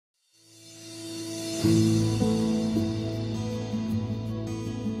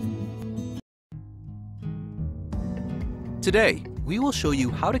Today, we will show you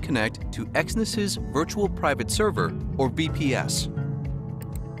how to connect to Exness's Virtual Private Server, or VPS.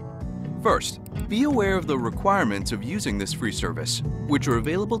 First, be aware of the requirements of using this free service, which are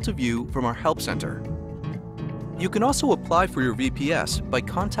available to view from our Help Center. You can also apply for your VPS by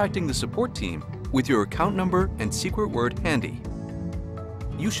contacting the support team with your account number and secret word handy.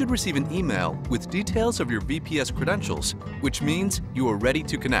 You should receive an email with details of your VPS credentials, which means you are ready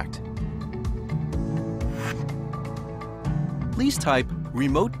to connect. Please type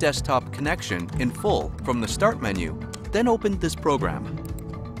Remote Desktop Connection in full from the Start menu, then open this program.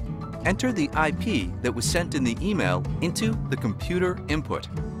 Enter the IP that was sent in the email into the computer input.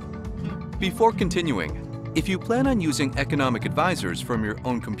 Before continuing, if you plan on using economic advisors from your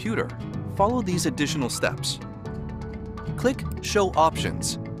own computer, follow these additional steps. Click Show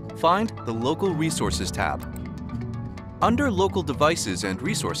Options. Find the Local Resources tab. Under Local Devices and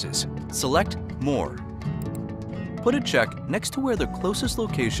Resources, select More. Put a check next to where the closest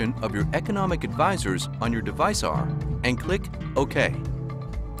location of your economic advisors on your device are and click OK.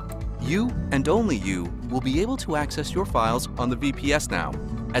 You and only you will be able to access your files on the VPS now,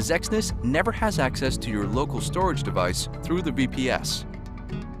 as Exness never has access to your local storage device through the VPS.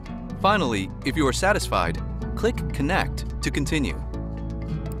 Finally, if you are satisfied, click Connect to continue.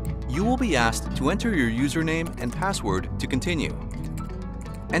 You will be asked to enter your username and password to continue.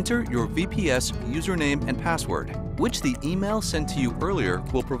 Enter your VPS username and password, which the email sent to you earlier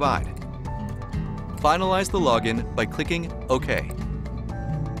will provide. Finalize the login by clicking OK.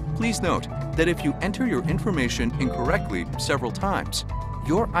 Please note that if you enter your information incorrectly several times,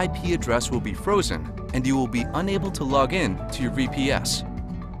 your IP address will be frozen and you will be unable to log in to your VPS.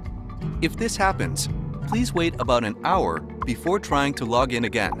 If this happens, please wait about an hour before trying to log in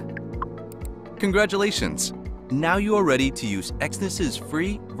again. Congratulations! Now you are ready to use Exness's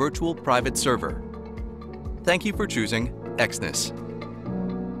free virtual private server. Thank you for choosing Exness.